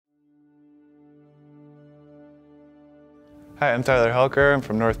Hi, I'm Tyler Helker. I'm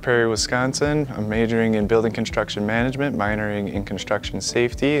from North Prairie, Wisconsin. I'm majoring in building construction management, minoring in construction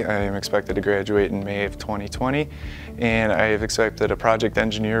safety. I am expected to graduate in May of 2020, and I have accepted a project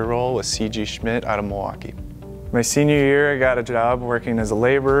engineer role with C.G. Schmidt out of Milwaukee. My senior year, I got a job working as a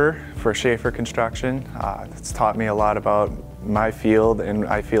laborer for Schaefer Construction. It's taught me a lot about my field, and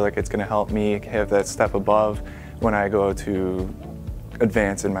I feel like it's going to help me have that step above when I go to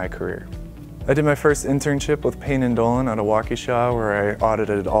advance in my career. I did my first internship with Payne & Dolan out of Waukesha, where I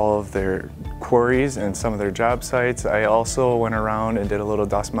audited all of their quarries and some of their job sites. I also went around and did a little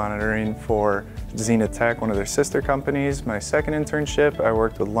dust monitoring for Zenith Tech, one of their sister companies. My second internship, I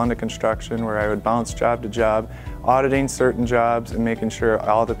worked with London Construction, where I would bounce job to job, auditing certain jobs and making sure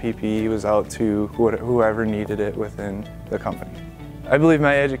all the PPE was out to whoever needed it within the company. I believe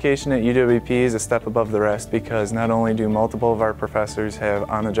my education at UWP is a step above the rest because not only do multiple of our professors have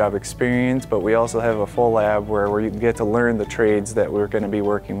on-the-job experience, but we also have a full lab where we get to learn the trades that we're going to be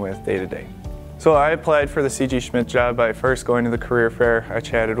working with day to day. So I applied for the C.G. Schmidt job by first going to the career fair. I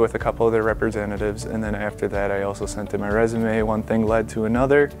chatted with a couple of their representatives, and then after that I also sent in my resume. One thing led to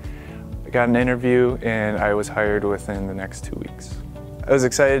another. I got an interview and I was hired within the next 2 weeks. I was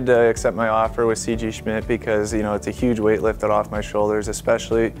excited to accept my offer with C.G. Schmidt because, it's a huge weight lifted off my shoulders,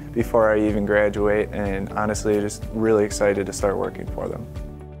 especially before I even graduate, and honestly, just really excited to start working for them.